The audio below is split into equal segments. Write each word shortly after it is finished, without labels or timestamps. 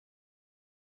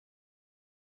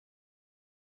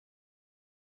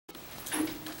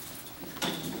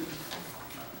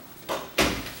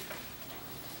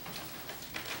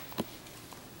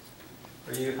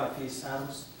you, Hafees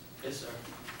Adams? Yes, sir.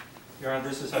 Your Honor,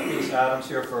 this is Hafees Adams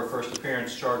here for a first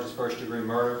appearance, charges first-degree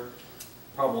murder.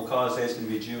 Probable cause date is going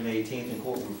to be June 18th in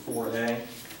courtroom 4A.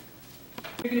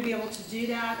 You're going to be able to do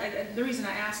that. The reason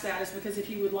I ask that is because if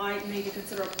you would like me to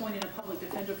consider appointing a public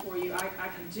defender for you, I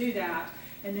can do that.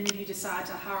 And then if you decide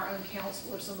to hire own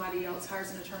counsel or somebody else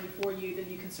hires an attorney for you, then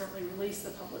you can certainly release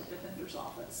the public defender's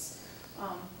office.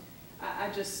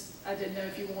 I didn't know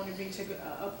if you wanted me to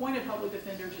appoint a public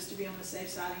defender just to be on the safe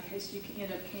side in case you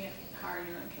end up can't hire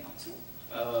your own counsel.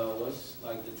 What's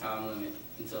like the time limit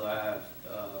until I have?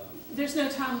 There's no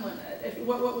time limit.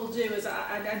 What we'll do is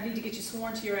I need to get you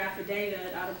sworn to your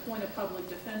affidavit. I'd appoint a public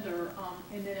defender,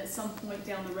 and then at some point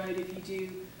down the road, if you do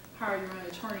hire your own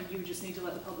attorney, you just need to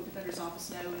let the public defender's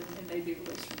office know, and they'd be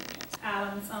released from the case.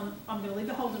 Adams, I'm going to leave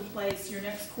the hold in place. Your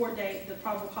next court date, the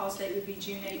probable cause date, would be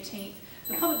June 18th.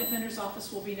 The public defender's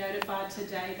office will be notified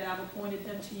today that I've appointed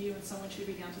them to you, and someone should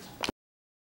be down to talk.